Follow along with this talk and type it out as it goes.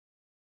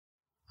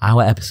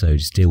Our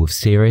episodes deal with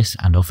serious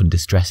and often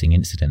distressing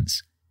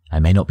incidents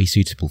and may not be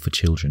suitable for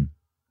children.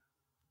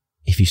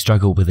 If you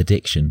struggle with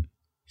addiction,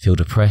 feel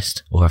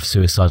depressed or have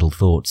suicidal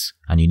thoughts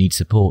and you need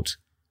support,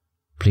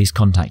 please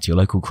contact your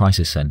local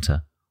crisis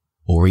centre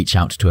or reach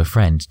out to a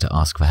friend to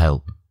ask for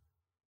help.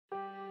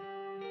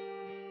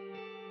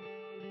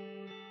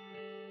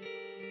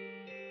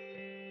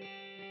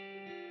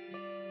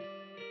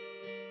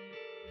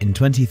 In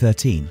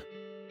 2013,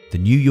 The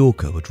New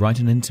Yorker would write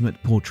an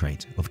intimate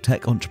portrait of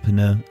tech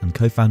entrepreneur and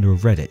co-founder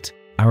of Reddit,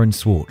 Aaron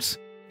Swartz,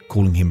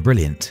 calling him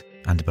brilliant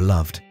and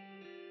beloved.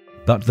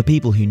 But the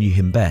people who knew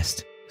him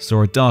best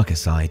saw a darker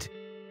side.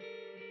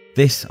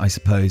 This, I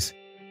suppose,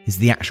 is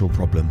the actual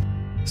problem,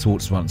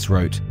 Swartz once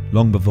wrote,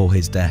 long before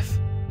his death.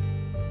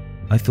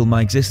 I feel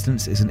my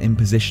existence is an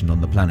imposition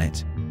on the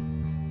planet.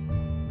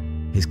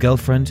 His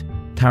girlfriend,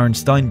 Taryn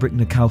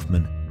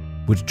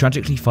Steinbrickner-Kaufman, would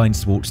tragically find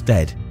Swartz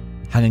dead,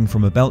 hanging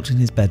from a belt in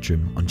his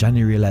bedroom on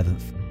January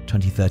 11th,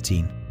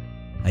 2013,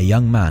 a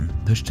young man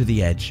pushed to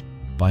the edge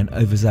by an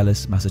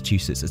overzealous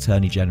Massachusetts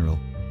Attorney General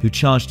who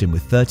charged him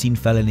with 13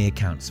 felony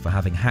accounts for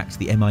having hacked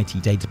the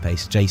MIT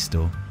database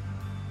JSTOR.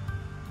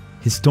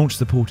 His staunch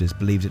supporters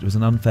believed it was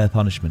an unfair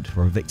punishment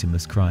for a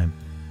victimless crime,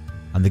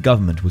 and the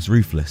government was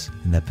ruthless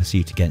in their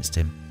pursuit against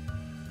him.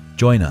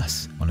 Join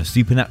us on a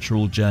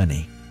supernatural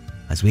journey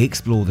as we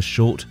explore the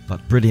short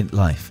but brilliant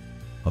life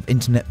of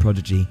internet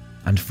prodigy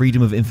and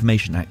freedom of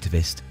information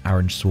activist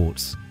Aaron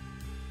Swartz.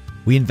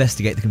 We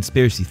investigate the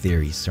conspiracy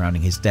theories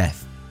surrounding his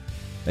death,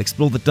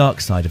 explore the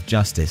dark side of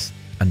justice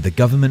and the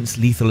government's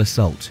lethal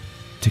assault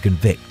to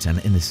convict an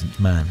innocent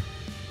man.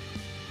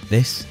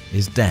 This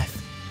is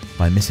Death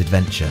by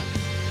Misadventure.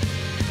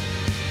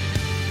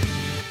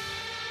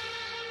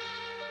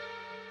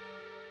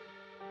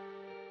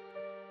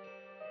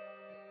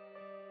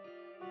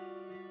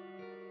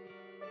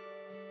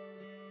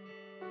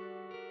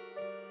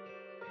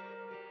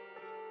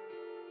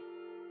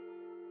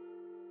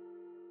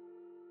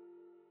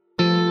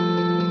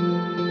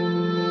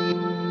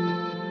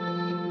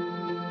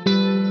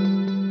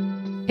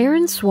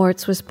 Aaron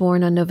Swartz was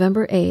born on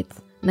November 8,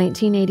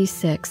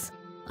 1986,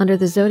 under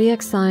the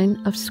zodiac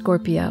sign of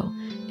Scorpio,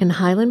 in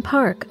Highland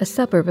Park, a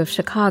suburb of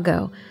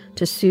Chicago,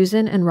 to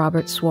Susan and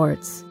Robert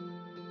Swartz.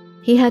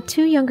 He had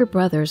two younger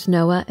brothers,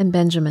 Noah and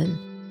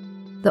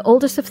Benjamin. The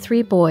oldest of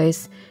three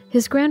boys,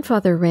 his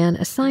grandfather ran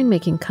a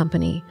sign-making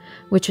company,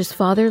 which his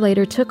father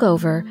later took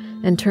over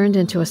and turned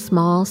into a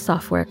small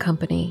software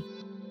company.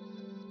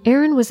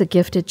 Aaron was a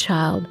gifted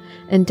child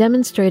and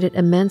demonstrated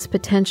immense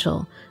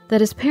potential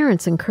that his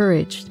parents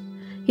encouraged.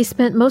 He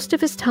spent most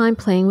of his time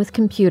playing with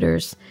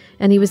computers,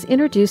 and he was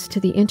introduced to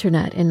the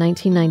internet in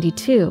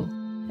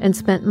 1992 and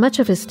spent much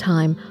of his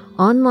time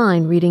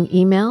online reading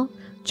email,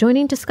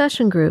 joining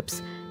discussion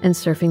groups, and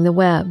surfing the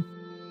web.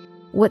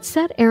 What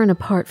set Aaron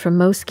apart from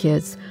most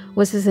kids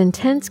was his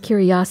intense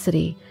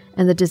curiosity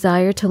and the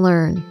desire to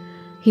learn.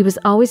 He was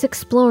always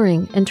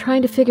exploring and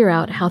trying to figure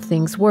out how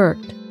things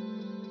worked.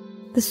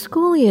 The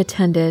school he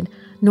attended,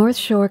 North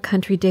Shore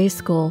Country Day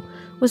School,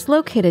 was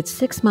located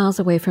 6 miles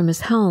away from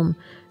his home,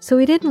 so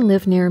he didn't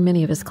live near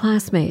many of his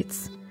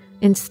classmates.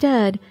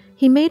 Instead,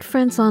 he made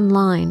friends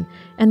online,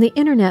 and the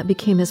internet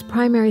became his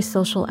primary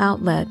social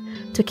outlet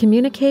to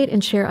communicate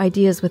and share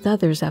ideas with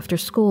others after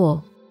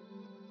school.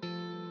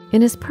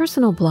 In his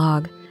personal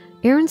blog,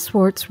 Aaron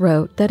Swartz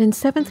wrote that in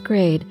 7th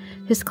grade,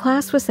 his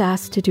class was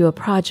asked to do a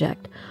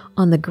project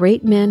on the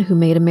great men who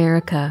made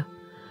America.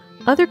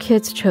 Other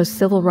kids chose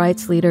civil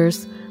rights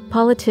leaders,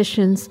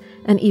 politicians,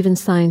 and even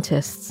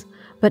scientists,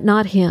 but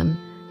not him.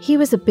 He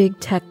was a big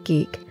tech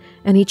geek,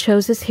 and he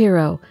chose his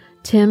hero,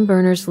 Tim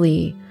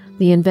Berners-Lee,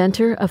 the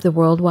inventor of the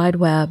World Wide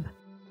Web.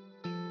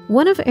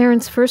 One of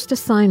Aaron's first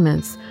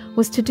assignments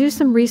was to do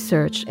some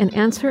research and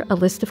answer a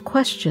list of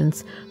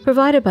questions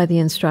provided by the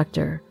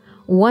instructor,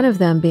 one of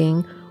them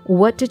being,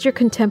 "What did your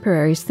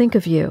contemporaries think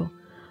of you?"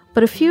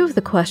 But a few of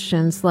the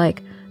questions,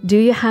 like, "Do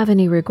you have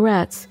any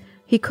regrets?"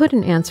 he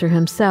couldn't answer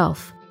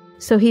himself,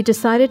 so he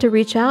decided to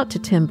reach out to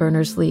Tim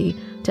Berners-Lee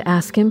to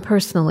ask him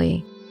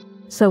personally.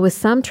 So with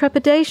some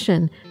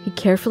trepidation, he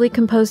carefully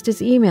composed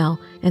his email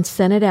and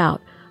sent it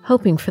out,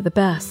 hoping for the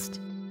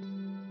best.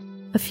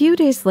 A few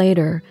days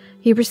later,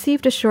 he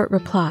received a short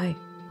reply.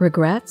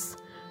 "Regrets?"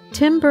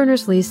 Tim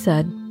Berners-Lee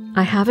said,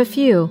 "I have a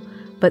few,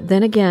 but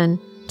then again,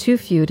 too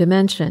few to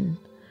mention."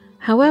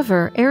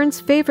 However,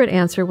 Aaron's favorite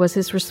answer was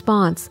his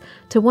response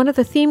to one of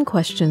the theme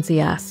questions he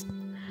asked.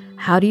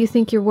 "How do you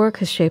think your work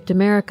has shaped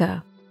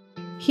America?"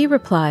 He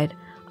replied,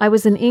 "I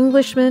was an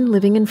Englishman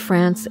living in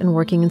France and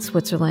working in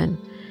Switzerland.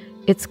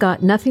 It's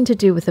got nothing to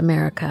do with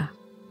America."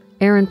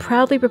 Aaron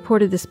proudly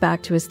reported this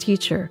back to his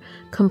teacher,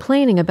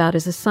 complaining about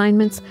his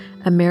assignment's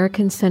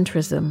American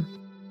centrism.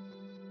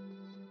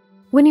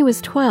 When he was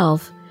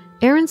 12,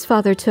 Aaron's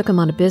father took him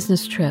on a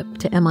business trip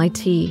to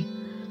MIT.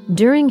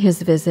 During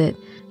his visit,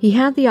 he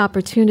had the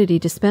opportunity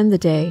to spend the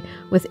day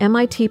with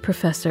MIT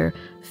professor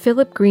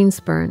Philip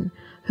Greenspan,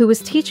 who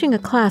was teaching a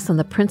class on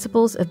the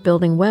principles of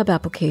building web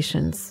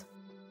applications.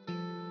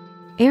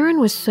 Aaron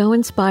was so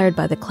inspired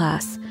by the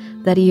class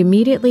that he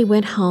immediately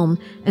went home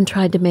and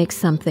tried to make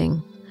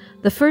something.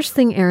 The first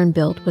thing Aaron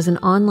built was an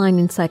online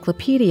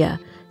encyclopedia,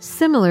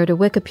 similar to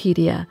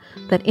Wikipedia,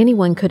 that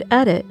anyone could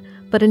edit,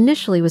 but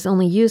initially was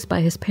only used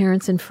by his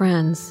parents and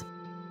friends.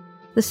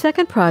 The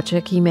second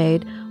project he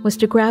made was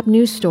to grab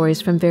news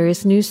stories from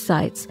various news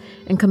sites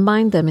and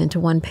combine them into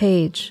one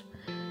page.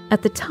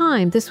 At the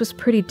time, this was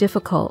pretty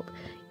difficult.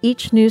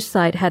 Each news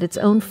site had its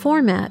own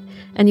format,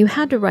 and you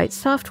had to write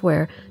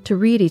software to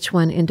read each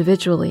one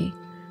individually.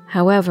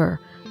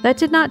 However, that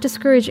did not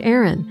discourage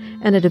Aaron,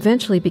 and it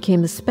eventually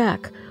became the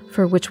spec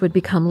for which would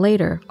become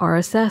later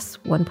RSS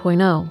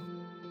 1.0.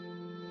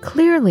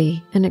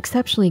 Clearly, an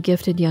exceptionally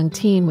gifted young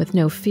teen with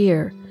no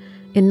fear.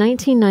 In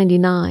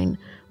 1999,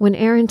 when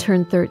Aaron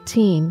turned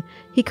 13,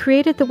 he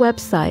created the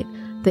website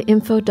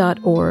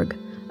theinfo.org,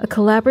 a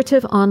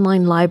collaborative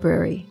online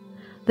library.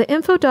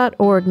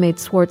 Theinfo.org made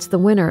Swartz the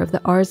winner of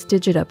the Ars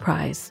Digita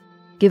Prize,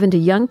 given to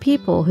young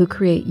people who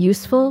create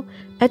useful,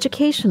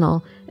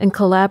 educational, and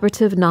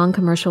collaborative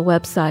non-commercial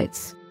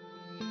websites.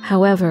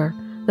 However,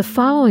 the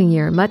following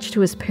year, much to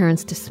his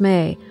parents'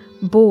 dismay,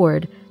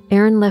 bored,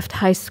 Aaron left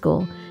high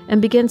school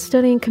and began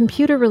studying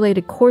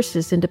computer-related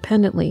courses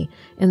independently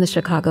in the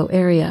Chicago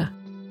area.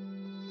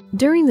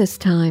 During this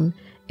time,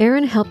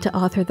 Aaron helped to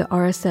author the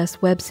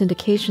RSS web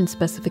syndication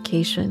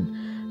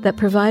specification that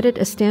provided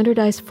a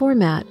standardized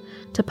format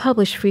to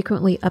publish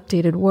frequently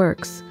updated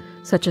works,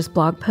 such as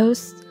blog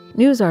posts,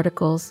 news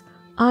articles,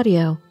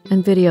 audio,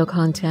 and video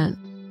content.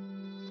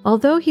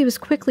 Although he was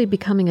quickly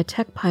becoming a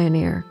tech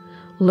pioneer,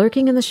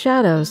 lurking in the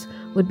shadows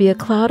would be a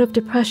cloud of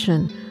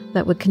depression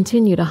that would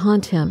continue to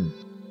haunt him.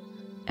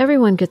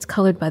 "Everyone gets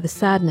colored by the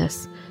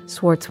sadness,"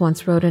 Swartz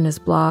once wrote in his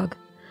blog.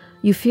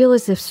 "You feel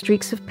as if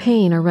streaks of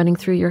pain are running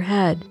through your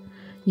head.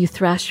 You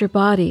thrash your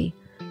body.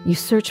 You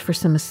search for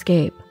some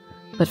escape,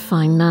 but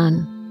find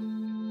none."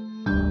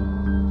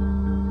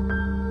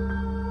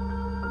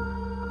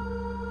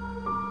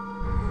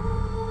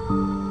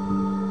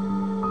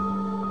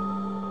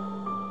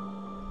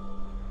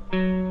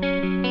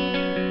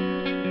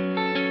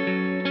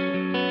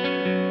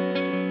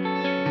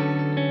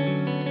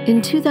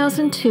 In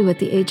 2002, at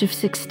the age of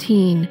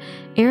 16,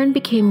 Aaron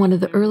became one of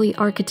the early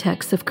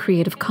architects of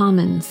Creative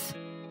Commons,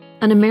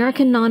 an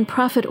American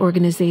nonprofit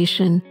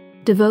organization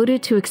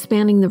devoted to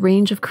expanding the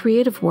range of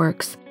creative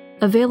works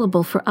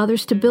available for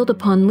others to build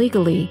upon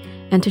legally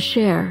and to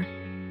share.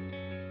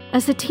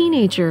 As a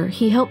teenager,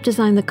 he helped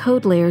design the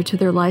code layer to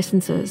their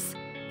licenses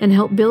and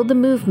helped build the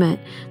movement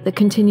that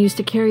continues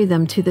to carry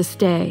them to this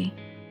day.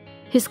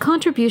 His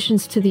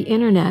contributions to the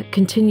internet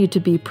continued to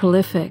be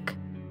prolific.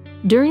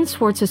 During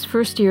Swartz's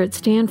first year at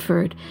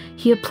Stanford,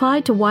 he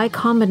applied to Y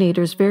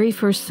Combinator's very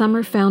first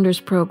Summer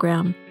Founders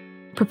Program,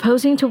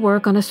 proposing to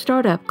work on a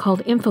startup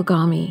called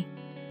Infogami,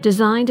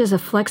 designed as a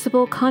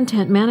flexible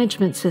content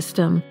management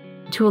system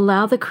to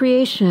allow the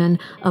creation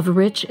of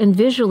rich and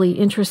visually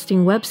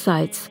interesting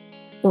websites,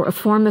 or a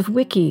form of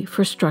wiki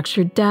for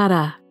structured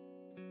data.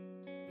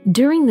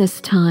 During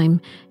this time,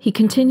 he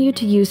continued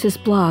to use his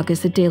blog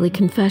as a daily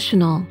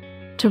confessional,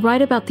 to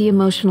write about the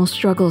emotional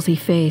struggles he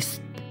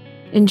faced.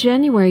 In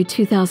January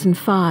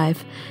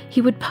 2005,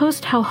 he would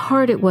post how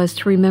hard it was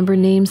to remember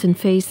names and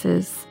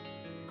faces.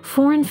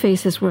 Foreign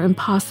faces were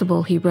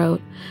impossible, he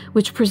wrote,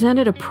 which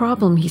presented a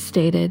problem, he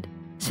stated,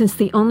 since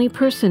the only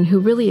person who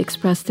really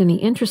expressed any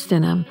interest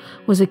in him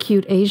was a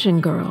cute Asian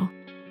girl.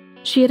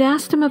 She had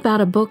asked him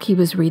about a book he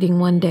was reading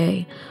one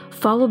day,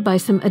 followed by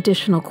some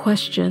additional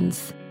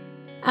questions.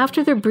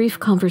 After their brief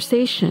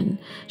conversation,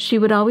 she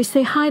would always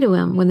say hi to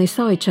him when they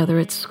saw each other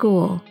at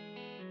school.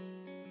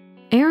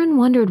 Aaron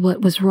wondered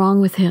what was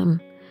wrong with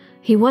him.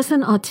 He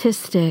wasn't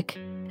autistic,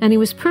 and he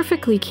was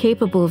perfectly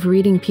capable of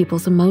reading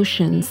people's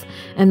emotions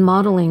and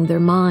modeling their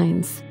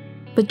minds,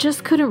 but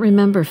just couldn't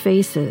remember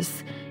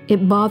faces.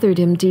 It bothered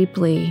him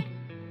deeply.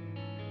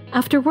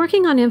 After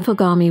working on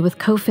Infogami with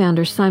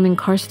co-founder Simon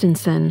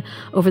Carstensen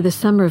over the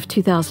summer of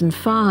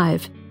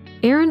 2005,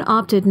 Aaron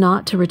opted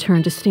not to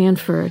return to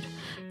Stanford,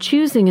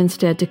 choosing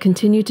instead to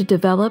continue to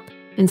develop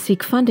and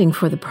seek funding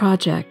for the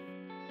project.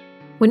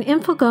 When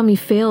Infogami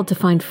failed to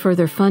find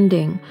further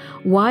funding,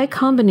 Y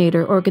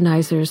Combinator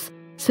organizers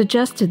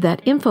suggested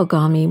that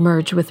Infogami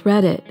merge with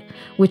Reddit,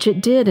 which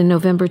it did in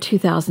November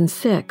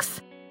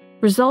 2006,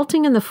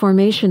 resulting in the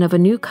formation of a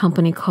new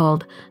company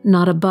called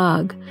Not a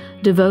Bug,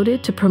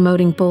 devoted to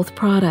promoting both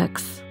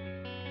products.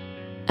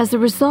 As a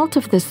result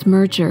of this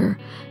merger,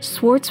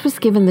 Swartz was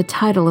given the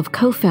title of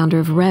co-founder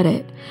of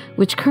Reddit,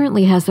 which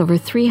currently has over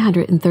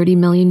 330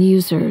 million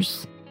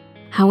users.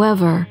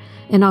 However,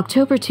 in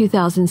October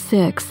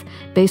 2006,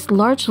 based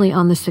largely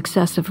on the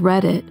success of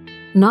Reddit,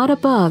 Not a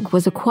Bug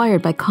was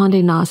acquired by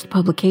Condé Nast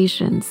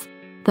Publications,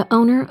 the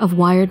owner of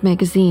Wired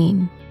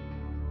magazine.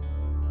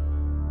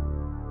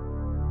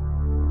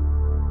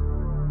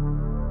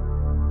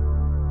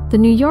 The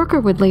New Yorker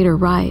would later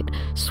write,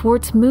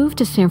 Swartz moved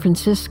to San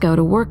Francisco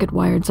to work at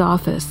Wired's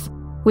office,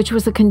 which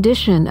was a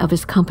condition of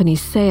his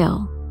company's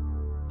sale.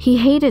 He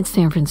hated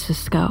San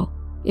Francisco.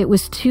 It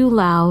was too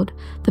loud,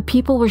 the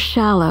people were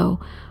shallow,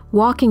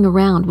 walking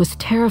around was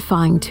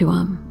terrifying to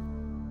him.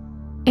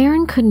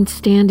 Aaron couldn't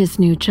stand his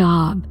new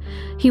job.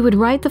 He would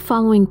write the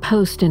following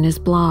post in his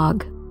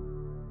blog.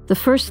 "The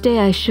first day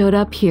I showed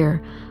up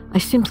here, I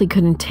simply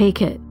couldn't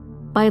take it.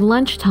 By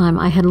lunchtime,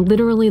 I had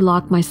literally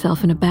locked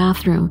myself in a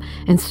bathroom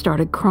and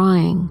started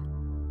crying."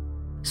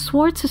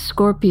 Swartz, a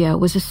Scorpio,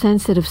 was a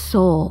sensitive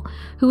soul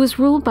who was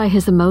ruled by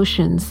his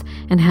emotions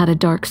and had a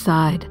dark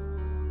side.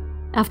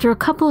 After a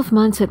couple of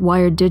months at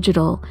Wired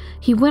Digital,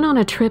 he went on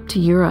a trip to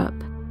Europe.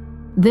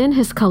 Then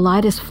his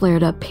colitis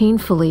flared up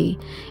painfully,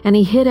 and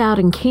he hid out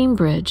in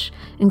Cambridge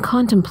and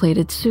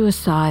contemplated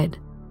suicide.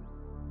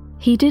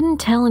 He didn't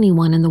tell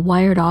anyone in the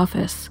Wired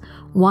office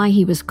why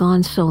he was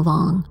gone so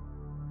long.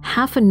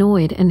 Half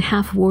annoyed and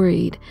half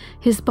worried,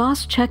 his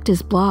boss checked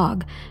his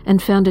blog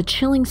and found a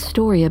chilling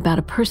story about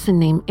a person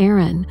named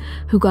Aaron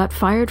who got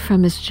fired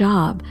from his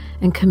job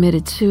and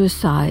committed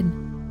suicide.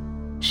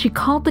 She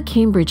called the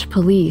Cambridge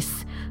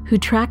police, who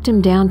tracked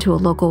him down to a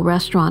local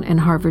restaurant in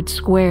Harvard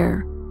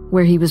Square,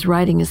 where he was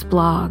writing his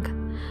blog.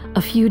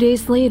 A few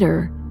days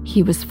later,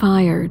 he was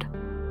fired.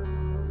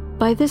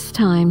 By this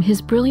time,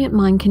 his brilliant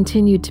mind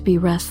continued to be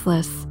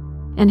restless,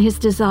 and his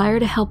desire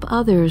to help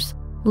others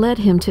led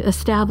him to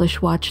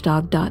establish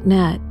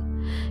Watchdog.net.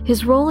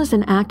 His role as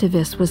an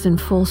activist was in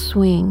full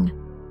swing.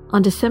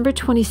 On December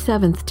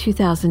 27,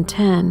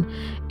 2010,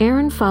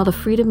 Aaron filed a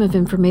Freedom of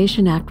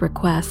Information Act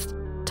request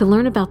to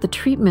learn about the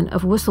treatment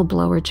of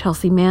whistleblower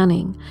Chelsea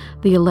Manning,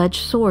 the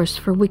alleged source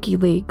for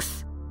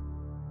WikiLeaks.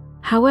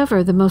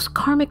 However, the most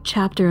karmic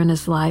chapter in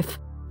his life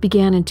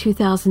began in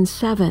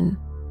 2007,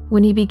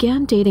 when he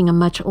began dating a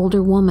much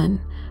older woman,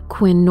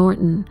 Quinn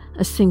Norton,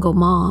 a single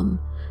mom.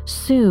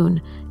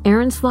 Soon,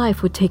 Aaron's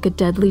life would take a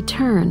deadly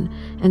turn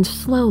and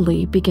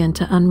slowly begin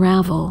to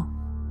unravel.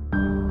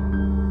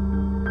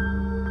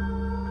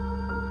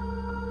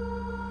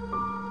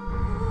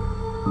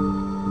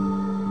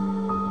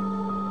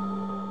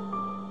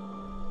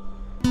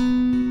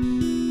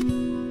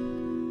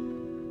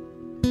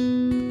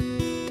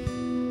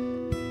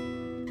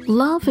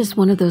 Love is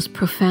one of those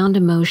profound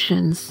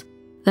emotions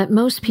that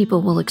most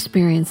people will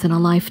experience in a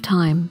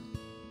lifetime.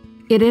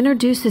 It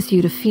introduces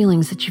you to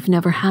feelings that you've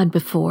never had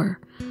before,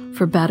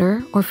 for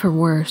better or for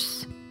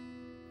worse.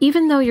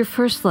 Even though your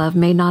first love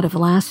may not have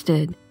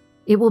lasted,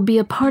 it will be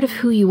a part of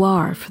who you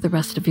are for the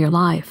rest of your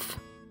life.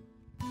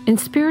 In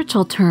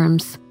spiritual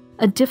terms,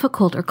 a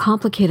difficult or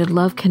complicated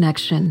love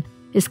connection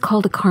is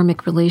called a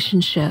karmic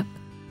relationship.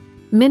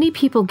 Many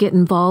people get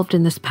involved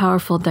in this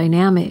powerful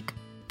dynamic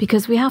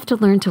because we have to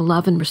learn to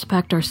love and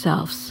respect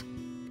ourselves,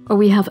 or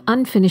we have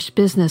unfinished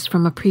business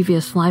from a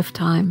previous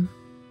lifetime.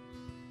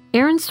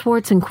 Aaron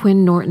Swartz and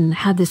Quinn Norton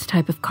had this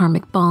type of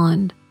karmic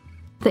bond.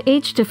 The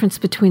age difference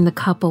between the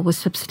couple was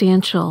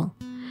substantial.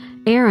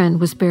 Aaron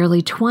was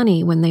barely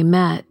 20 when they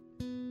met,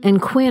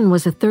 and Quinn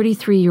was a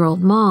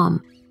 33-year-old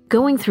mom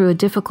going through a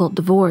difficult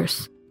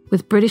divorce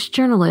with British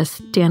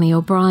journalist Danny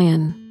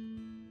O'Brien.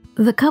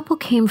 The couple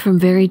came from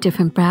very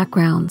different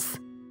backgrounds.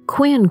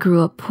 Quinn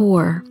grew up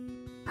poor.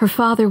 Her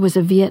father was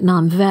a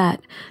Vietnam vet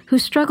who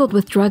struggled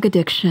with drug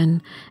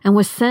addiction and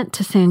was sent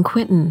to San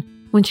Quentin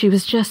when she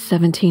was just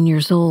 17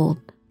 years old.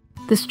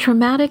 This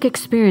traumatic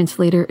experience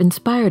later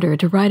inspired her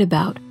to write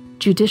about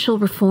judicial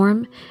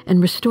reform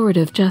and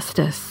restorative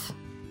justice.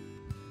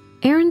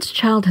 Aaron's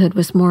childhood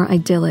was more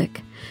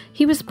idyllic.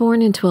 He was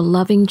born into a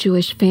loving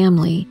Jewish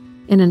family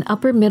in an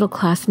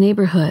upper-middle-class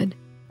neighborhood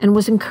and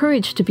was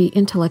encouraged to be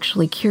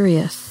intellectually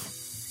curious.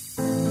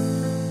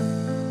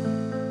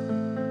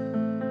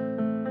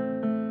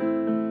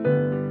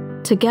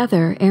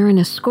 Together, Aaron,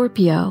 a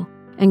Scorpio,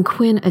 and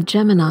Quinn, a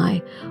Gemini,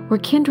 were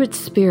kindred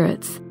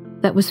spirits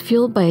that was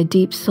fueled by a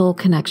deep soul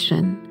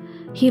connection.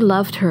 He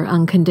loved her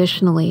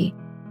unconditionally,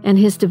 and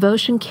his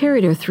devotion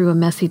carried her through a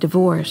messy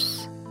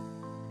divorce.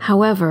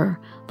 However,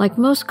 like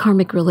most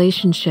karmic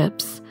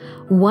relationships,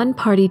 one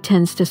party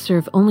tends to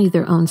serve only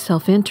their own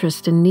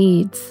self-interest and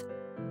needs.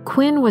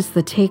 Quinn was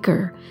the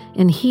taker,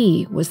 and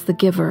he was the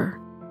giver.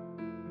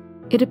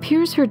 It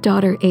appears her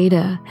daughter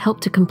Ada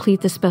helped to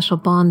complete the special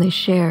bond they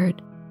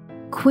shared.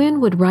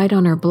 Quinn would write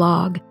on her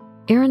blog,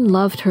 Aaron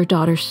loved her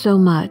daughter so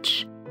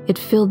much, it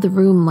filled the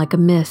room like a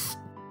mist.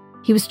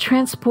 He was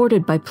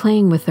transported by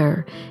playing with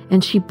her,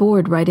 and she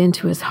bored right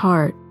into his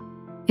heart.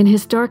 In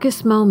his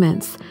darkest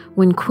moments,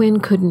 when Quinn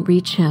couldn't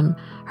reach him,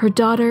 her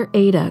daughter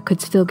Ada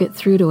could still get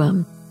through to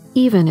him,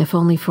 even if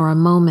only for a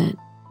moment.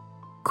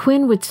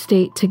 Quinn would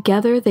state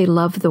together they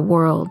loved the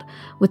world,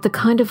 with the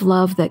kind of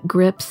love that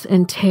grips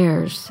and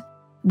tears.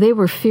 They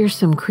were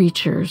fearsome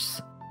creatures.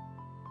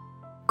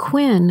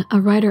 Quinn,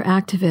 a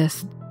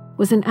writer-activist,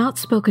 was an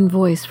outspoken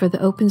voice for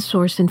the open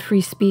source and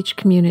free speech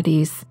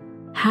communities,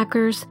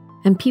 hackers,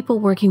 and people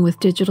working with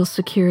digital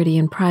security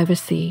and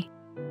privacy.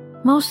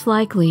 Most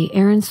likely,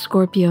 Aaron's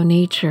Scorpio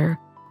nature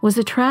was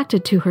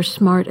attracted to her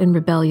smart and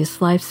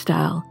rebellious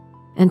lifestyle,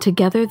 and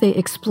together they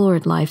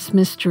explored life's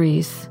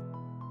mysteries.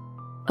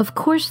 Of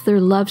course,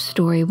 their love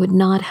story would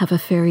not have a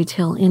fairy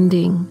tale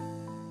ending.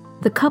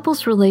 The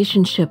couple's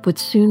relationship would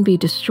soon be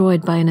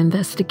destroyed by an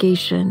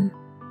investigation.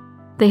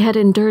 They had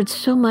endured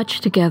so much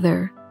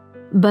together,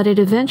 but it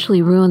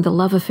eventually ruined the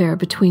love affair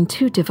between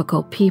two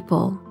difficult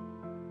people.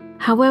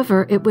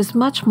 However, it was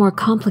much more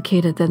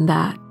complicated than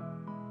that.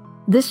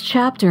 This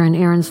chapter in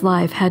Aaron's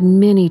life had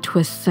many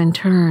twists and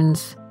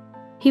turns.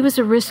 He was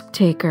a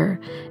risk-taker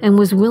and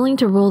was willing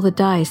to roll the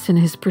dice in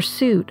his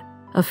pursuit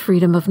of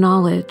freedom of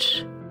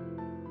knowledge.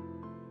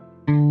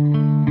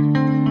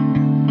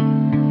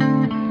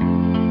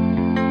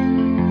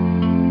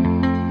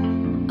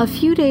 A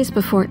few days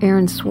before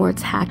Aaron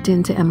Swartz hacked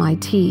into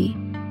MIT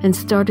and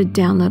started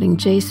downloading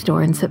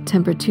JSTOR in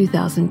September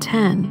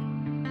 2010,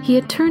 he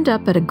had turned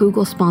up at a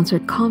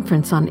Google-sponsored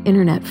conference on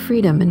internet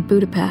freedom in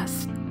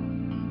Budapest.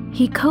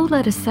 He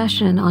co-led a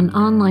session on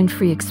online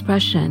free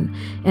expression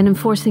and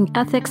enforcing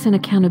ethics and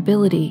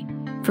accountability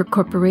for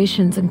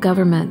corporations and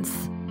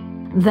governments.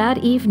 That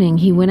evening,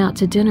 he went out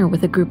to dinner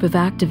with a group of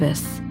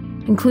activists,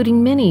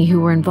 including many who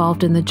were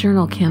involved in the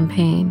Journal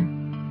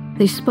campaign.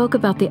 They spoke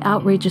about the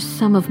outrageous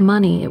sum of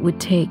money it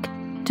would take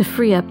to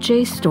free up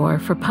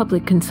JSTOR for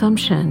public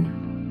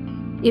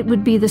consumption. It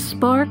would be the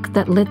spark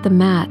that lit the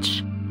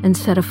match and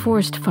set a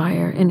forest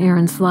fire in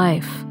Aaron's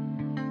life.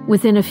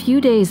 Within a few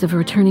days of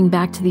returning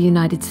back to the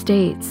United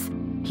States,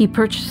 he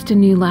purchased a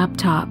new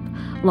laptop,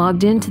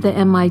 logged into the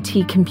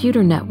MIT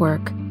computer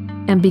network,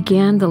 and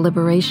began the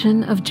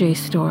liberation of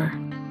JSTOR.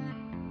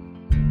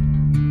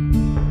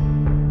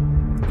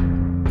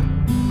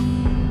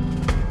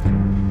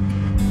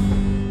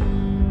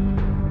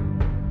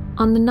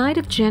 On the night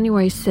of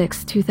January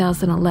 6,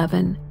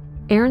 2011,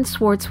 Aaron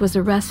Swartz was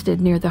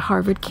arrested near the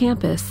Harvard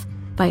campus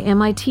by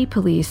MIT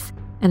police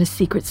and a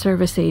Secret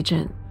Service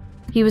agent.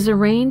 He was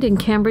arraigned in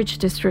Cambridge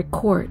District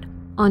Court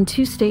on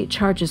 2 state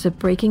charges of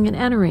breaking and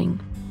entering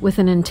with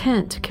an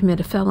intent to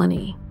commit a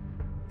felony.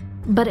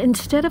 But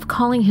instead of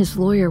calling his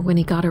lawyer when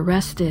he got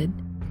arrested,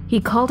 he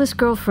called his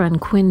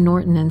girlfriend Quinn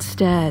Norton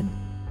instead.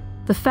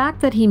 The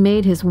fact that he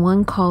made his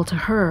one call to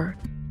her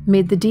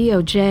made the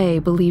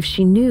DOJ believe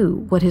she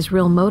knew what his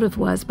real motive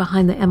was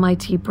behind the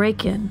MIT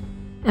break-in,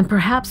 and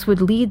perhaps would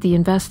lead the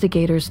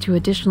investigators to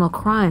additional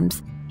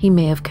crimes he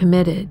may have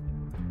committed.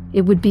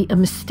 It would be a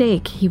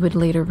mistake he would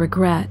later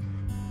regret.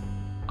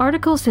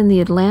 Articles in The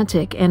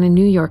Atlantic and in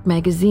New York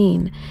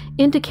Magazine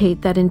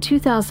indicate that in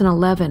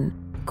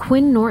 2011,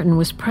 Quinn Norton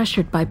was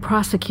pressured by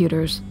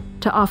prosecutors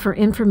to offer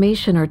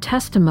information or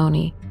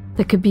testimony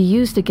that could be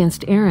used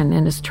against Aaron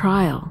in his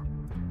trial.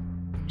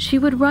 She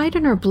would write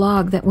in her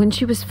blog that when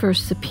she was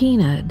first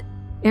subpoenaed,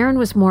 Aaron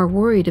was more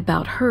worried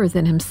about her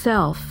than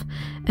himself,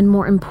 and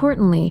more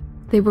importantly,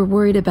 they were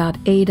worried about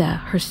Ada,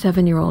 her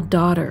 7-year-old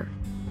daughter.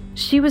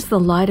 She was the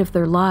light of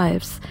their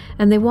lives,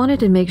 and they wanted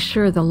to make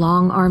sure the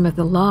long arm of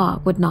the law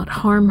would not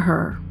harm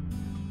her.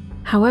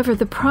 However,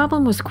 the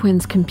problem was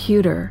Quinn's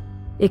computer.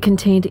 It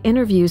contained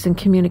interviews and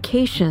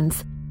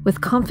communications with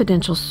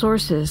confidential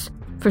sources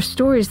for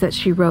stories that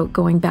she wrote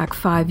going back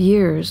 5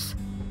 years.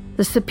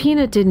 The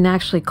subpoena didn't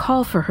actually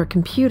call for her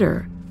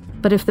computer,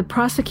 but if the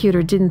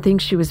prosecutor didn't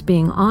think she was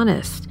being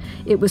honest,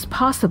 it was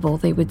possible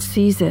they would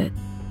seize it.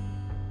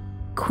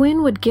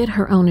 Quinn would get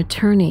her own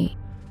attorney,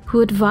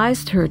 who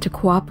advised her to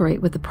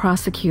cooperate with the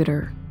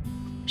prosecutor.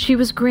 She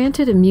was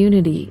granted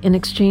immunity in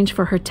exchange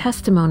for her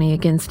testimony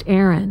against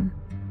Aaron,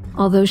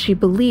 although she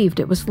believed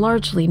it was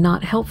largely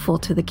not helpful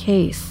to the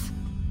case.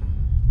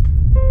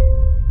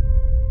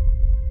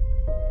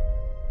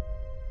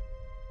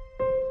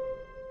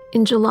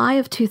 In July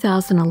of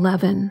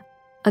 2011,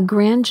 a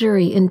grand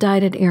jury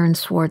indicted Aaron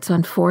Swartz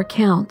on 4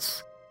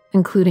 counts,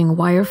 including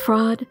wire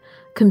fraud,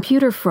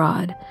 computer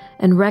fraud,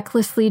 and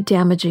recklessly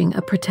damaging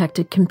a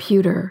protected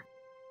computer.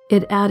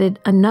 It added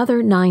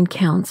another 9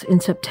 counts in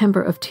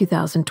September of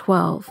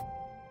 2012.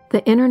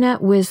 The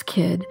internet whiz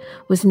kid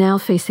was now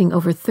facing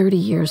over 30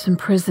 years in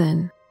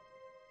prison.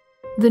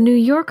 The New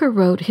Yorker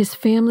wrote his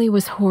family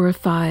was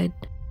horrified.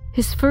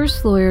 His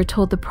first lawyer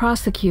told the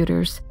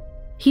prosecutors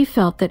he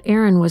felt that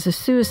Aaron was a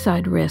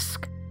suicide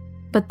risk,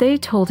 but they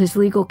told his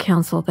legal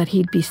counsel that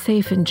he'd be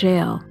safe in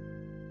jail.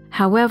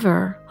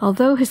 However,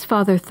 although his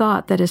father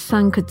thought that his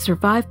son could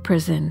survive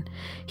prison,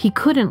 he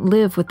couldn't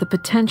live with the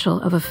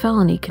potential of a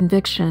felony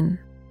conviction.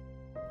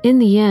 In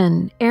the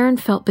end, Aaron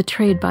felt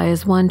betrayed by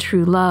his one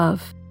true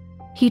love.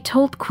 He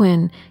told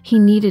Quinn he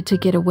needed to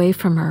get away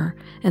from her,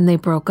 and they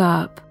broke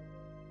up.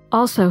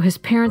 Also, his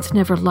parents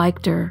never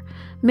liked her,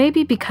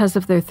 maybe because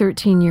of their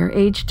 13-year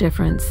age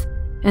difference,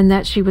 and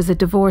that she was a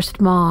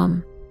divorced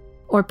mom.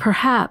 Or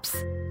perhaps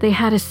they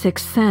had a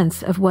sixth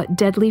sense of what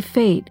deadly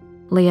fate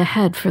lay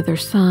ahead for their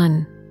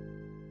son.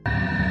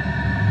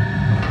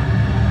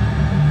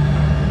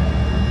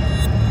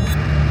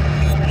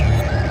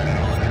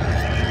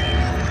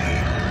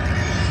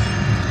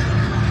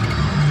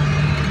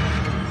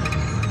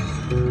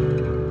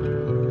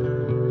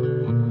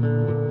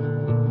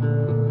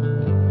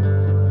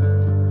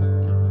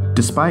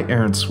 Despite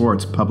Aaron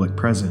Swartz's public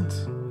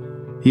presence,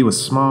 he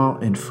was small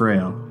and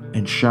frail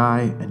and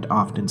shy and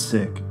often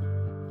sick,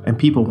 and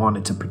people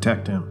wanted to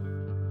protect him.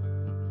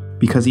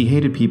 Because he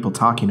hated people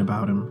talking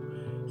about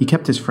him, he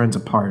kept his friends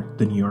apart,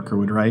 the New Yorker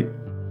would write.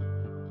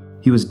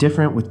 He was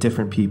different with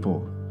different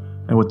people,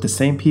 and with the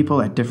same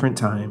people at different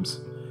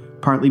times,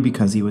 partly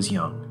because he was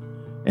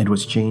young, and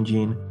was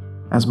changing,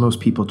 as most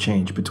people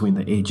change between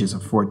the ages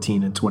of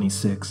 14 and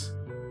 26.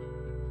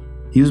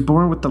 He was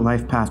born with the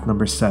life path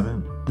number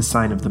 7, the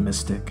sign of the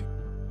mystic.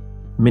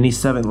 Many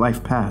 7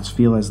 life paths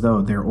feel as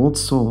though they're old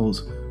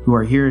souls who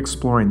are here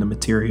exploring the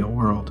material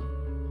world.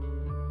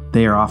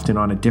 They are often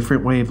on a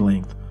different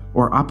wavelength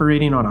or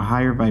operating on a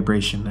higher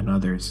vibration than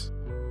others.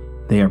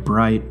 They are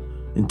bright,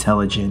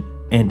 intelligent,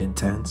 and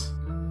intense.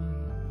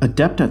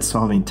 Adept at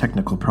solving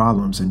technical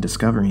problems and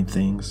discovering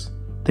things,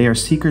 they are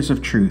seekers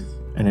of truth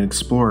and an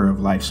explorer of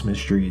life's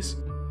mysteries,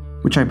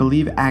 which I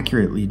believe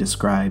accurately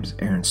describes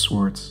Aaron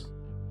Swartz.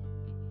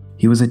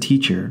 He was a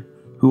teacher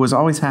who was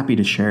always happy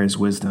to share his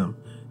wisdom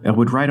and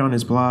would write on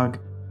his blog,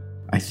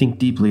 "I think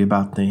deeply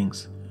about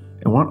things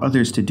and want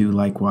others to do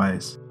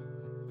likewise.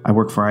 I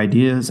work for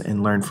ideas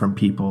and learn from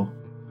people.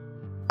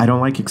 I don't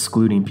like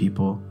excluding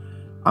people.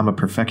 I'm a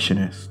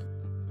perfectionist.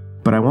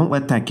 But I won't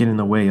let that get in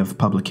the way of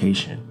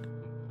publication.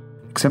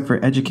 Except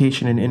for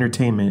education and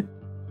entertainment,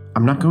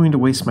 I'm not going to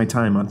waste my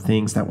time on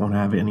things that won't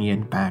have any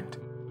impact.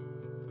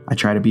 I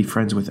try to be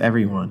friends with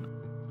everyone,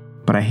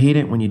 but I hate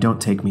it when you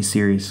don't take me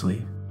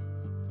seriously.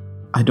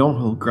 I don't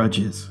hold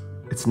grudges.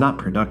 It's not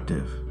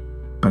productive,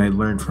 but I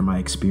learn from my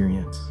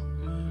experience.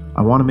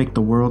 I want to make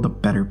the world a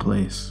better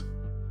place."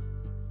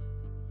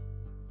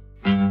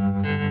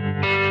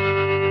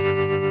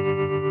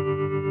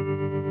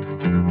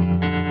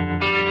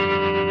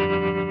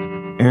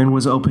 Aaron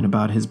was open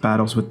about his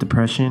battles with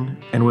depression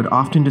and would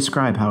often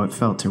describe how it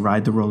felt to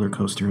ride the roller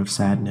coaster of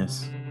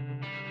sadness.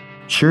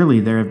 Surely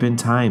there have been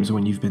times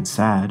when you've been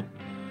sad.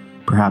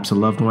 Perhaps a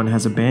loved one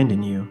has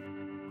abandoned you,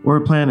 or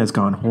a plan has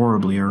gone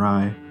horribly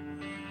awry.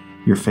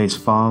 Your face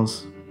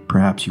falls,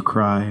 perhaps you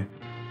cry,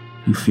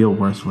 you feel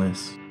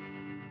worthless.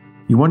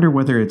 You wonder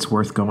whether it's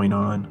worth going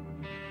on.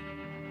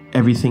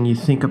 Everything you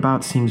think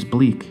about seems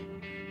bleak.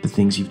 The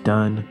things you've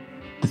done,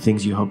 the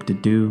things you hope to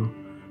do,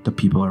 the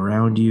people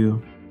around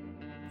you.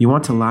 You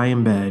want to lie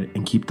in bed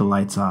and keep the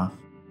lights off.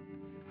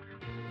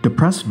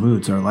 Depressed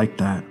moods are like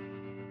that,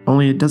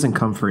 only it doesn't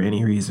come for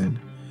any reason,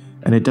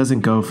 and it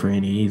doesn't go for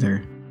any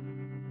either.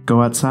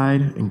 Go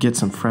outside and get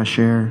some fresh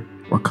air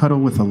or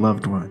cuddle with a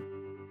loved one,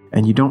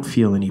 and you don't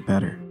feel any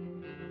better.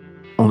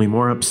 Only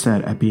more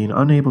upset at being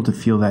unable to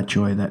feel that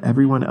joy that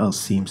everyone else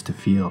seems to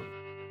feel.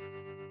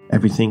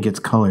 Everything gets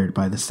colored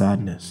by the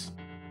sadness.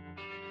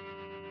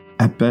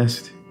 At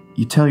best,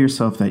 you tell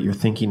yourself that your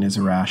thinking is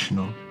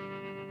irrational,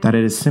 that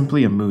it is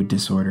simply a mood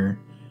disorder,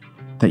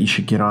 that you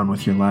should get on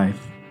with your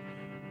life.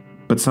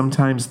 But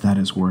sometimes that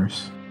is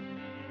worse.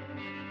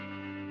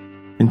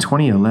 In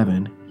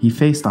 2011, he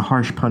faced a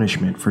harsh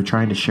punishment for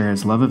trying to share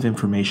his love of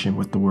information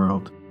with the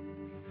world.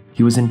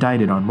 He was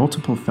indicted on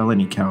multiple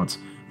felony counts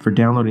for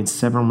downloading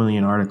several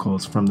million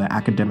articles from the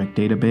academic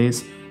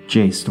database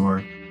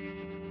JSTOR.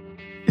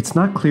 It's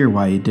not clear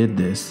why he did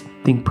this,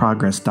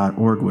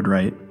 thinkprogress.org would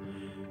write.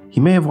 He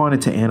may have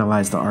wanted to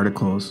analyze the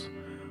articles,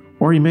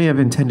 or he may have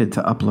intended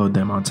to upload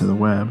them onto the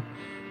web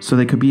so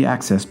they could be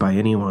accessed by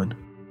anyone.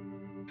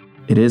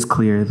 It is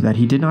clear that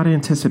he did not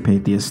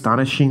anticipate the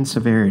astonishing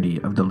severity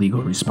of the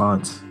legal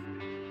response.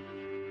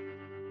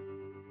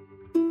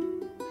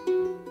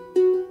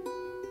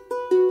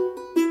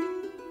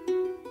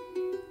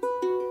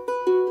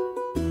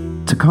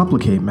 To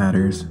complicate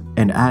matters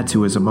and add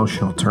to his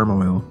emotional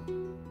turmoil,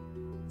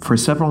 for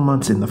several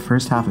months in the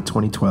first half of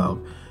 2012,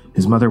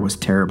 his mother was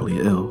terribly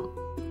ill.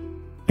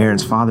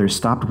 Aaron's father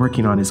stopped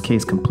working on his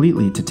case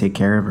completely to take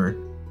care of her,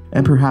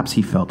 and perhaps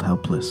he felt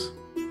helpless.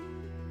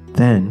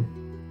 Then,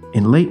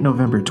 in late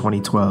November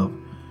 2012,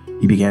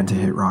 he began to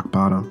hit rock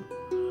bottom.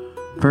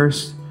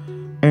 First,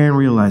 Aaron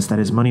realized that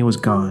his money was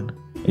gone,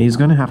 and he was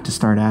going to have to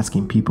start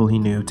asking people he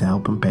knew to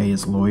help him pay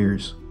his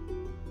lawyers.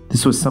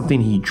 This was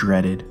something he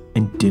dreaded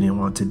and didn't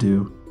want to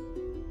do.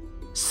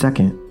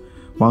 Second,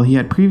 while he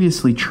had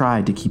previously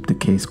tried to keep the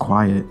case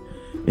quiet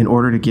in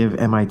order to give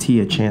MIT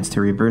a chance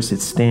to reverse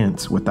its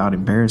stance without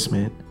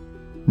embarrassment,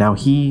 now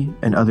he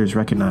and others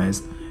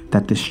recognized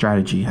that this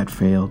strategy had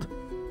failed.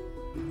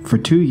 For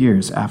 2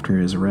 years after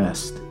his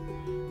arrest,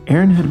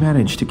 Aaron had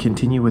managed to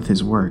continue with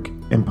his work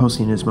and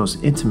posting his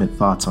most intimate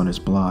thoughts on his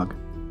blog,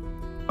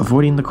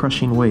 avoiding the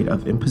crushing weight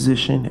of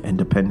imposition and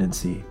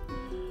dependency.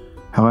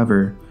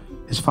 However,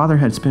 his father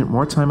had spent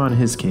more time on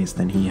his case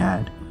than he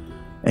had,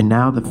 and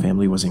now the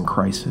family was in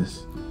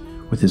crisis,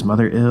 with his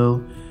mother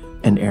ill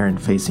and Aaron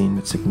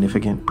facing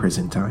significant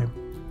prison time.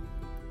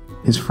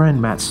 His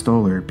friend Matt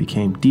Stoller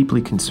became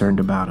deeply concerned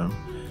about him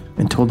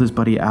and told his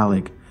buddy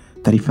Alec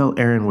that he felt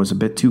Aaron was a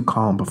bit too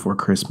calm before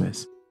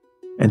Christmas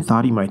and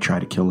thought he might try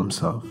to kill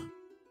himself.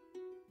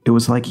 It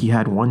was like he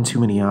had one too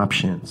many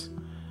options.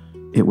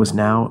 It was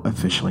now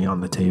officially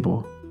on the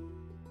table.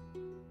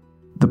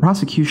 The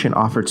prosecution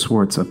offered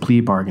Swartz a plea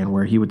bargain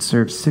where he would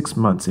serve 6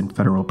 months in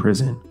federal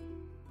prison,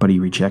 but he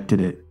rejected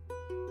it.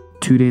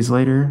 2 days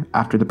later,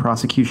 after the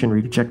prosecution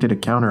rejected a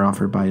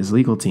counteroffer by his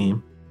legal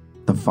team,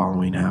 the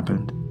following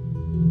happened.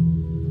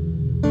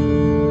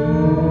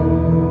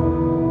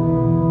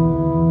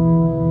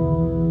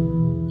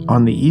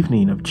 On the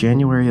evening of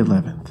January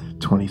 11th,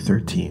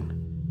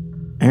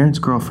 2013, Aaron's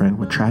girlfriend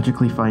would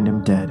tragically find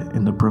him dead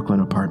in the Brooklyn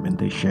apartment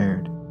they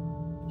shared.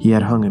 He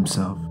had hung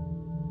himself.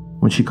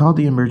 When she called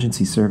the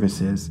emergency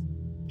services,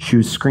 she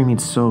was screaming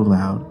so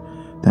loud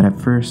that at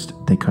first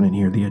they couldn't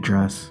hear the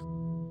address.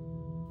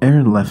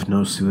 Aaron left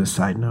no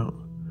suicide note,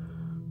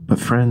 but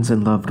friends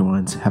and loved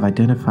ones have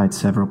identified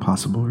several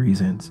possible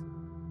reasons,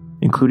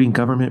 including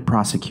government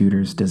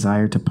prosecutors'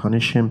 desire to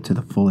punish him to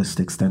the fullest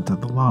extent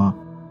of the law.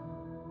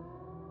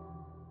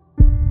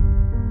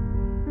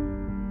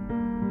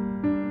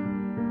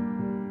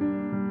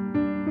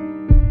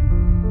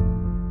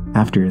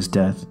 After his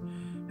death,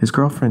 his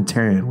girlfriend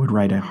Taryn would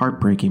write a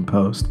heartbreaking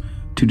post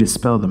to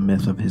dispel the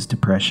myth of his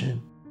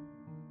depression.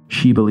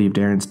 She believed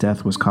Aaron's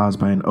death was caused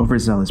by an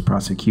overzealous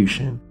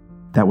prosecution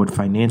that would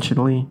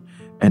financially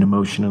and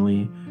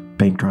emotionally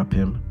bankrupt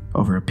him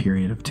over a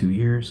period of 2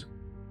 years.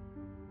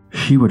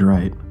 She would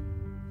write,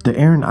 "The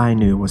Aaron I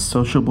knew was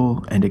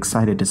sociable and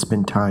excited to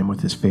spend time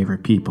with his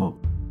favorite people,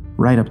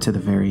 right up to the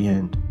very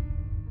end.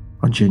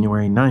 On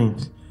January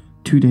 9th,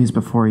 2 days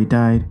before he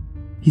died,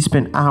 he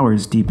spent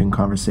hours deep in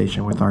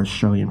conversation with our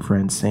Australian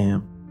friend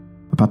Sam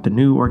about the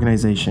new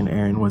organization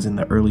Aaron was in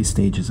the early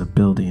stages of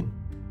building.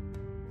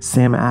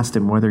 Sam asked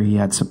him whether he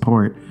had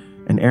support,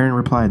 and Aaron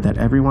replied that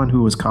everyone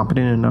who was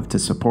competent enough to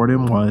support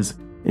him was,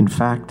 in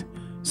fact,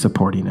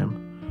 supporting him.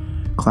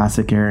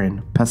 Classic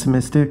Aaron,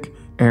 pessimistic,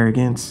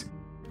 arrogance,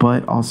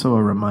 but also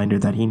a reminder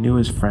that he knew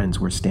his friends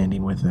were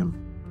standing with him."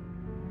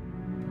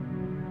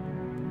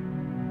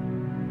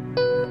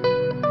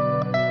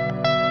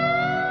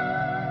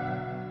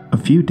 A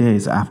few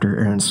days after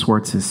Aaron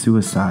Swartz's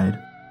suicide,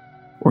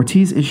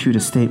 Ortiz issued a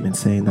statement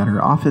saying that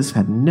her office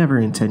had never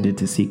intended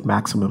to seek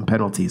maximum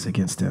penalties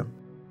against him,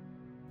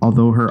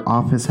 although her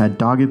office had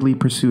doggedly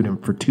pursued him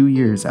for 2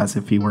 years as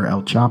if he were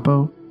El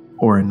Chapo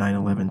or a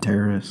 9/11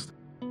 terrorist.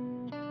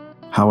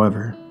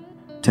 However,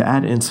 to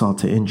add insult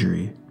to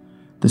injury,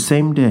 the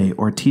same day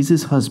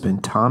Ortiz's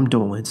husband Tom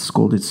Dolan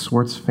scolded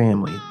Swartz's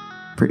family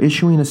for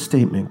issuing a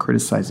statement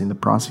criticizing the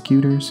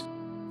prosecutors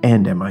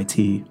and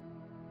MIT.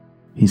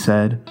 He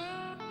said,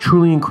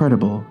 "Truly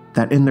incredible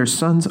that in their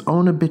son's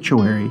own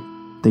obituary,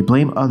 they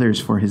blame others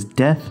for his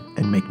death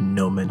and make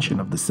no mention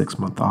of the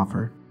 6-month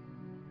offer."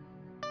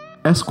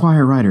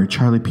 Esquire writer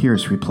Charlie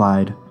Pierce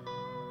replied,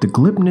 "The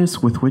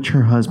glibness with which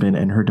her husband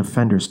and her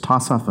defenders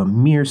toss off a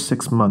mere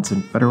 6 months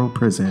in federal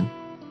prison,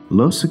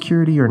 low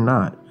security or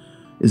not,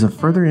 is a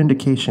further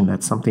indication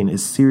that something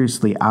is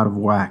seriously out of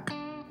whack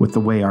with the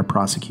way our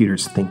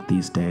prosecutors think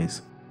these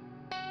days.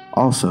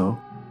 Also,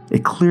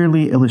 it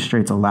clearly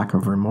illustrates a lack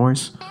of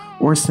remorse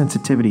or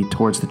sensitivity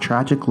towards the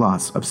tragic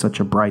loss of such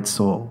a bright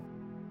soul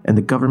and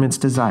the government's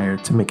desire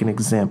to make an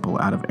example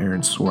out of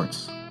Aaron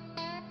Swartz."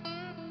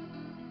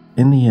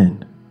 In the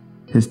end,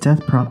 his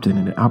death prompted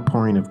an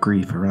outpouring of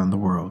grief around the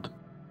world.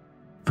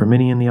 For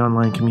many in the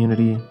online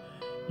community,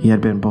 he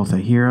had been both a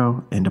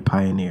hero and a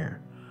pioneer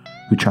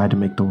who tried to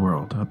make the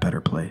world a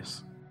better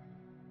place.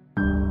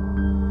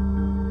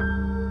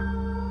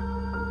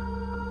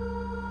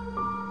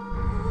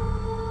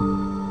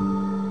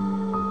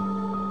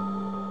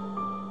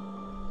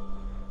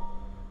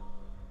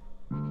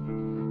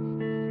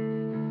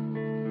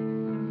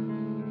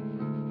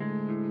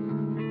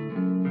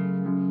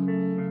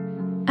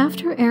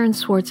 After Aaron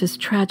Swartz's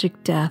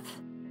tragic death,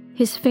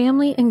 his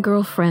family and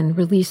girlfriend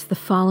released the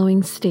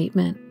following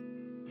statement: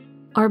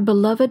 "Our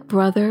beloved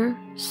brother,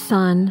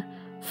 son,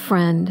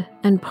 friend,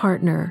 and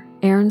partner,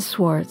 Aaron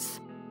Swartz,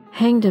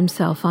 hanged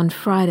himself on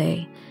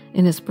Friday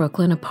in his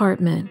Brooklyn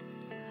apartment.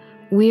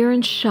 We are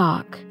in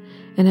shock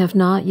and have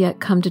not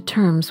yet come to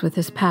terms with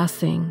his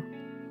passing."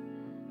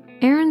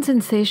 Aaron's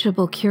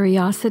insatiable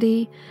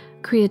curiosity,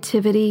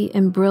 creativity,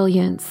 and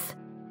brilliance,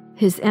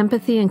 his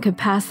empathy and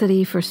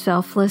capacity for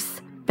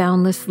selfless,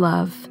 boundless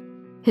love,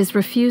 his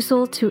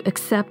refusal to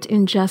accept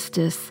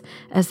injustice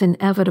as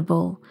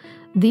inevitable,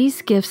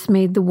 these gifts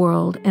made the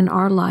world and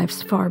our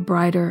lives far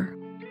brighter.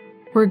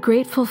 We're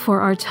grateful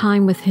for our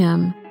time with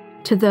him,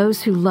 to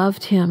those who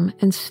loved him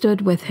and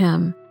stood with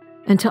him,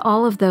 and to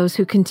all of those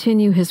who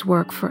continue his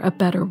work for a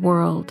better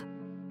world.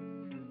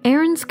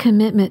 Aaron's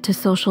commitment to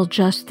social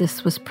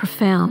justice was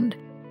profound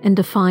and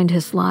defined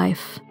his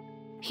life.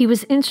 He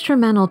was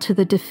instrumental to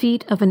the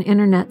defeat of an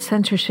internet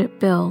censorship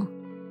bill.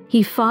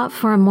 He fought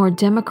for a more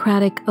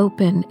democratic,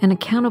 open, and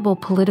accountable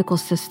political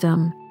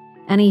system,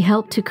 and he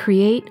helped to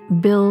create,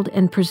 build,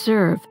 and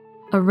preserve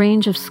a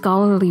range of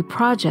scholarly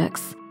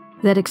projects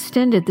that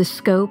extended the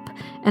scope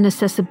and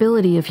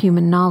accessibility of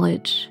human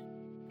knowledge.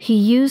 He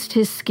used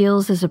his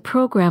skills as a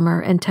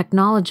programmer and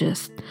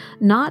technologist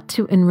not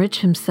to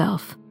enrich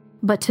himself,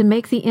 but to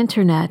make the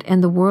internet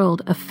and the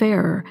world a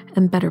fairer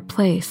and better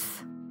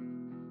place.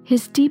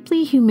 His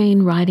deeply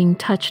humane writing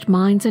touched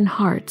minds and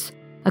hearts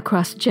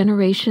across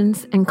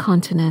generations and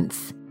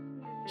continents.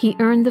 He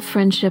earned the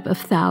friendship of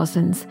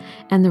thousands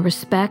and the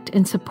respect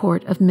and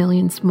support of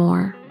millions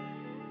more.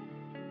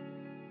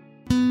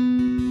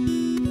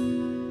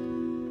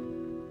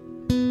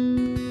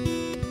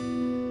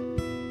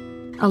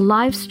 A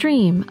live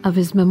stream of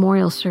his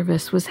memorial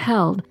service was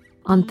held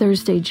on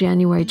Thursday,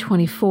 January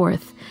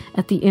 24th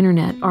at the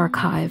Internet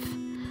Archive.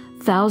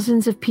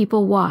 Thousands of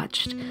people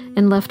watched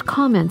and left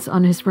comments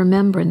on his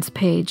remembrance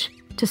page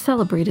to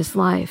celebrate his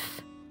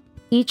life,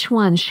 each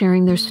one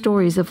sharing their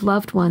stories of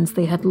loved ones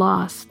they had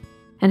lost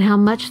and how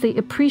much they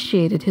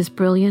appreciated his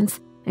brilliance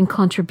and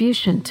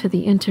contribution to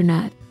the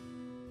internet.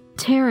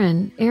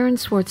 Taryn, Aaron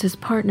Swartz's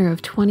partner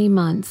of 20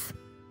 months,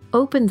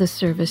 opened the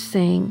service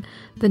saying,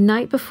 "The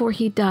night before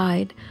he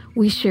died,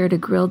 we shared a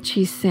grilled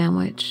cheese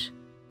sandwich."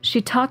 She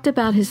talked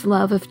about his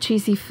love of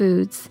cheesy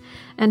foods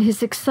and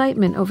his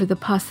excitement over the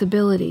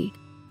possibility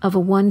of a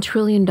 $1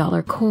 trillion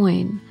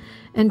coin,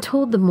 and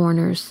told the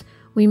mourners,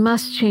 "We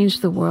must change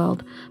the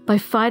world by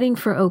fighting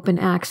for open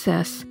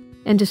access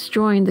and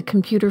destroying the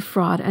Computer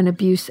Fraud and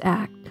Abuse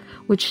Act,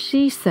 which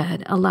she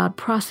said allowed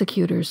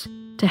prosecutors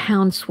to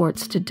hound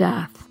Swartz to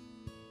death."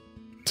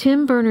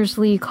 Tim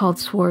Berners-Lee called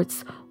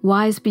Swartz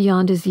wise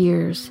beyond his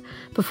years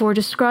before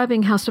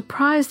describing how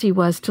surprised he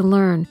was to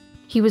learn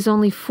he was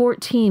only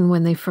 14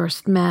 when they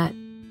first met.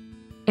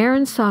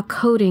 "Aaron saw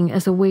coding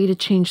as a way to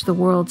change the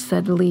world,"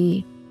 said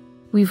Lee.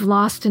 "We've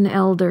lost an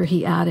elder,"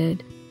 he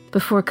added,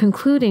 before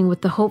concluding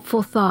with the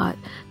hopeful thought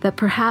that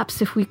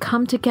perhaps if we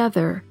come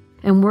together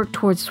and work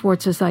towards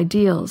Swartz's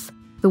ideals,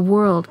 the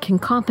world can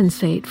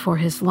compensate for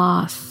his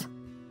loss.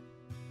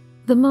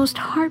 The most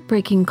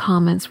heartbreaking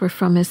comments were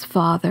from his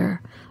father,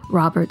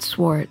 Robert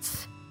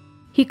Swartz.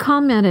 He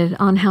commented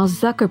on how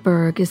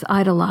Zuckerberg is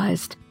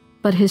idolized,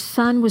 but his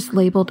son was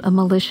labeled a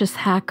malicious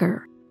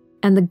hacker,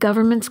 and the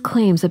government's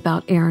claims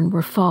about Aaron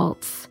were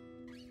false.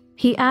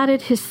 He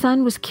added his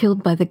son was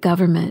killed by the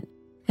government,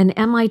 and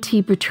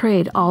MIT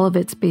betrayed all of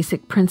its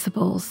basic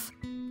principles.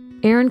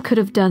 Aaron could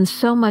have done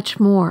so much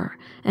more,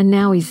 and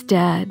now he's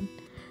dead.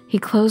 He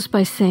closed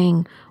by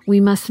saying, "We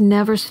must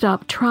never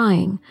stop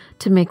trying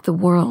to make the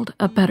world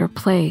a better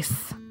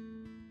place."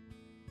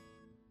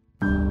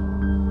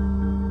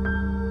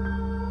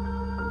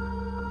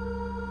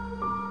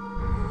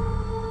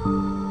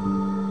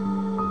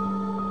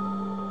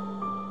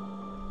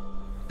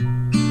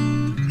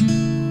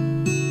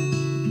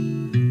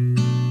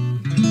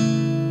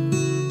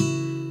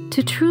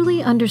 To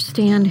truly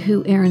understand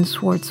who Aaron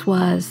Swartz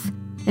was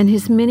and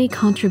his many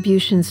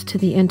contributions to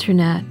the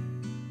internet,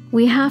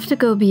 we have to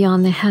go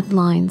beyond the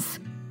headlines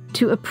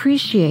to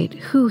appreciate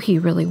who he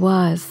really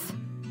was.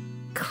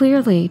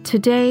 Clearly,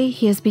 today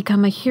he has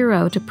become a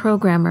hero to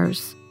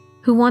programmers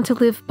who want to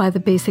live by the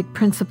basic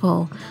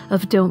principle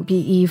of don't be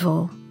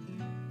evil.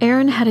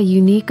 Aaron had a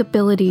unique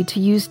ability to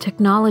use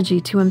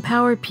technology to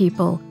empower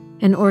people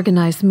and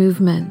organize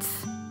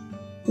movements.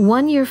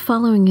 1 year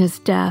following his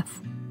death,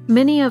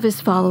 many of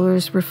his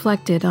followers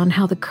reflected on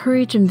how the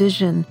courage and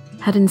vision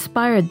had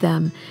inspired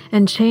them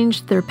and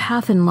changed their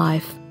path in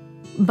life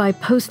by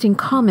posting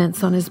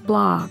comments on his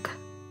blog.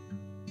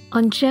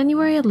 On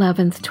January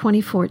 11,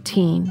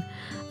 2014,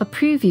 a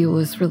preview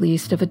was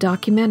released of a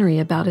documentary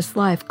about his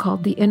life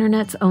called The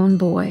Internet's Own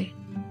Boy,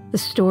 The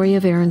Story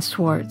of Aaron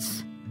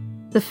Swartz.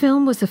 The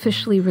film was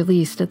officially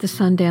released at the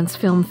Sundance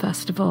Film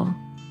Festival.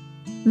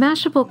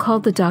 Mashable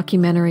called the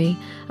documentary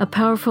a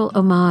powerful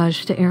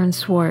homage to Aaron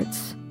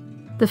Swartz.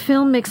 The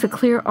film makes a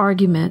clear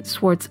argument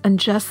Swartz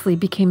unjustly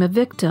became a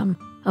victim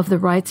of the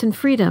rights and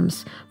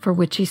freedoms for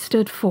which he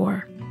stood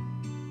for.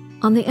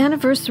 On the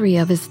anniversary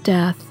of his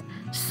death,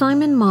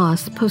 Simon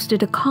Moss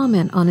posted a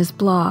comment on his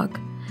blog.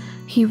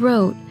 He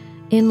wrote,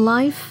 "In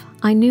life,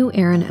 I knew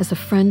Aaron as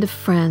a friend of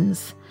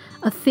friends,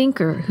 a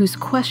thinker whose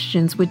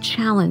questions would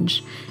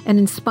challenge and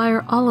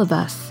inspire all of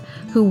us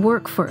who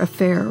work for a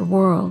fairer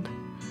world.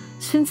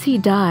 Since he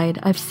died,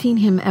 I've seen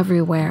him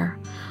everywhere,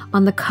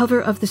 on the cover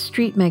of the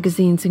street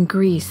magazines in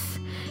Greece,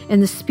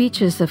 in the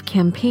speeches of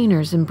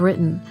campaigners in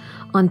Britain,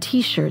 on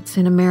T-shirts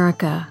in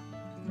America.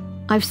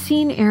 I've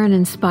seen Aaron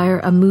inspire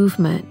a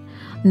movement,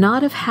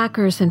 not of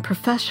hackers and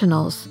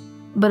professionals,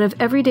 but of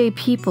everyday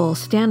people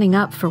standing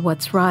up for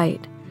what's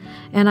right.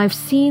 And I've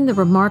seen the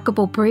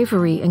remarkable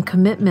bravery and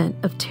commitment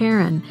of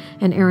Taryn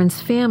and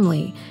Aaron's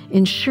family,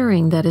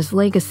 ensuring that his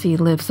legacy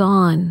lives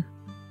on."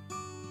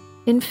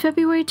 In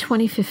February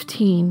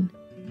 2015,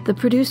 the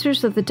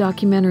producers of the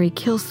documentary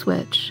Kill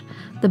Switch,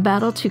 The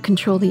Battle to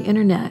Control the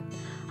Internet,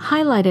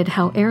 highlighted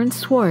how Aaron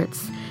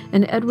Swartz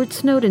and Edward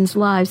Snowden's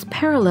lives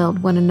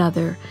paralleled one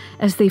another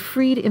as they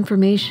freed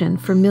information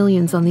for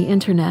millions on the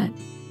internet.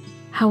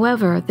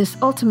 However, this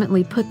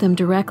ultimately put them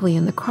directly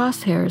in the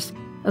crosshairs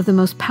of the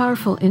most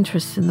powerful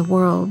interests in the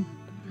world.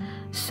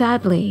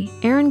 Sadly,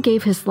 Aaron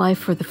gave his life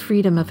for the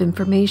freedom of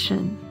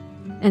information,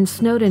 and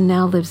Snowden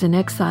now lives in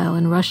exile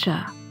in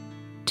Russia,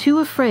 too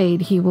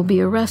afraid he will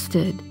be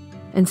arrested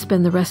and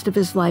spend the rest of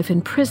his life in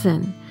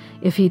prison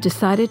if he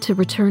decided to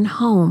return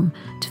home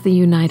to the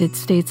United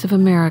States of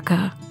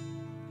America.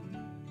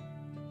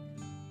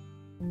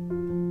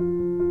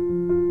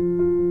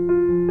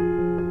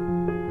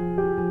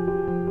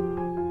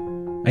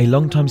 A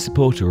longtime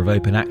supporter of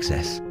open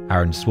access,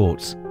 Aaron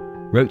Swartz,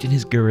 wrote in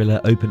his guerrilla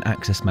open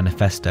access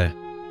manifesto,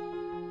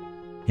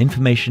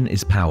 "Information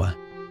is power,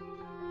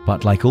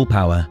 but like all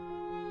power,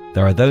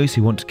 there are those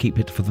who want to keep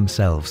it for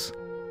themselves.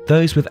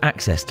 Those with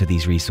access to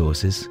these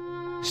resources,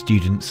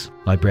 students,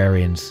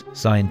 librarians,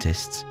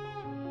 scientists,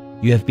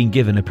 you have been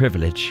given a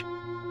privilege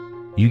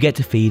You get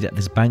to feed at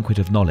this banquet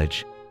of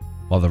knowledge,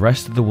 while the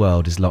rest of the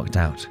world is locked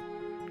out.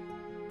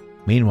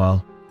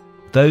 Meanwhile,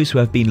 those who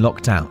have been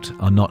locked out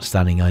are not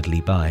standing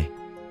idly by.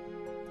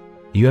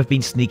 You have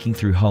been sneaking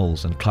through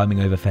holes and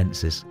climbing over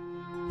fences,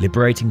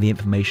 liberating the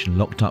information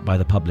locked up by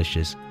the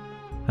publishers,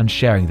 and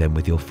sharing them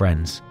with your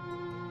friends.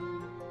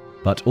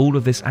 But all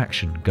of this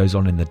action goes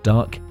on in the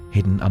dark,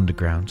 hidden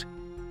underground.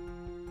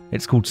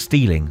 It's called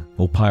stealing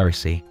or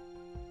piracy,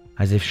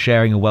 as if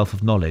sharing a wealth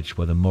of knowledge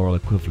were the moral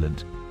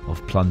equivalent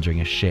of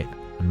plundering a ship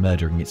and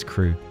murdering its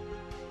crew.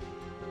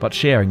 But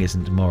sharing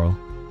isn't moral.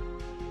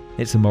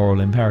 It's a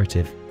moral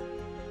imperative.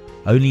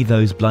 Only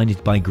those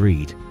blinded by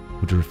greed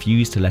would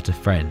refuse to let a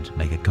friend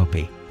make a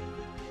copy.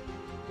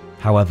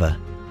 However,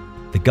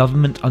 the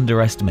government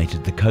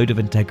underestimated the code of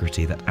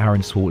integrity that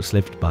Aaron Swartz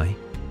lived by.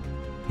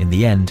 In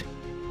the end,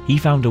 he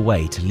found a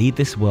way to lead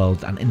this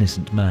world an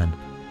innocent man,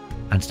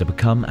 and to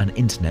become an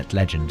internet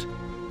legend.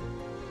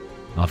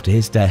 After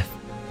his death,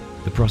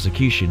 the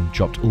prosecution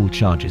dropped all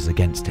charges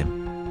against him.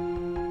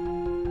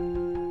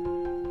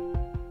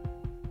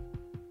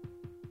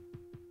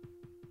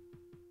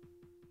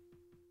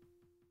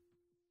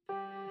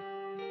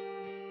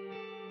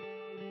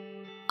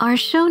 Our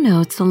show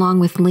notes, along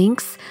with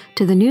links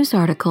to the news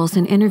articles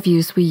and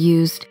interviews we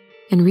used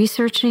in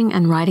researching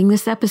and writing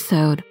this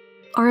episode,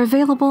 are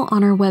available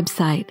on our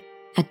website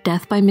at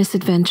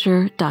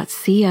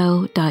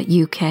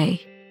deathbymisadventure.co.uk.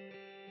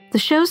 The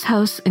show's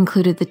hosts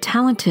included the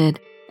talented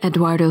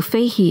Eduardo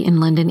Fahey in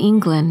London,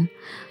 England,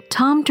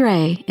 Tom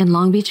Dre in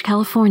Long Beach,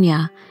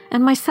 California,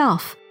 and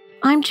myself.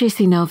 I'm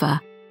JC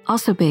Nova,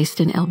 also based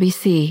in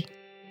LBC.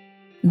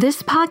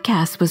 This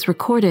podcast was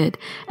recorded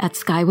at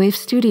Skywave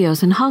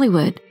Studios in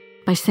Hollywood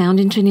by sound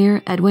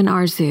engineer Edwin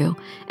Arzu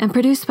and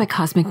produced by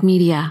Cosmic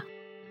Media.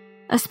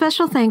 A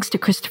special thanks to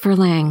Christopher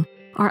Lang,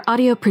 our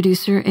audio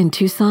producer in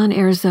Tucson,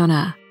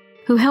 Arizona,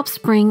 who helps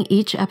bring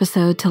each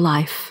episode to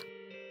life.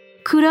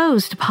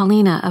 Kudos to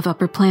Paulina of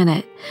Upper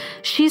Planet.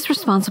 She's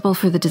responsible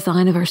for the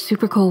design of our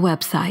super cool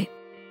website.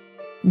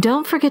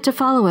 Don't forget to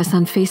follow us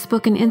on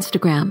Facebook and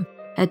Instagram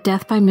at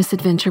Death by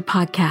Misadventure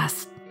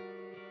Podcast.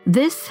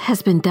 This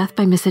has been Death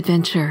by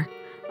Misadventure.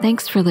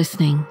 Thanks for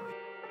listening.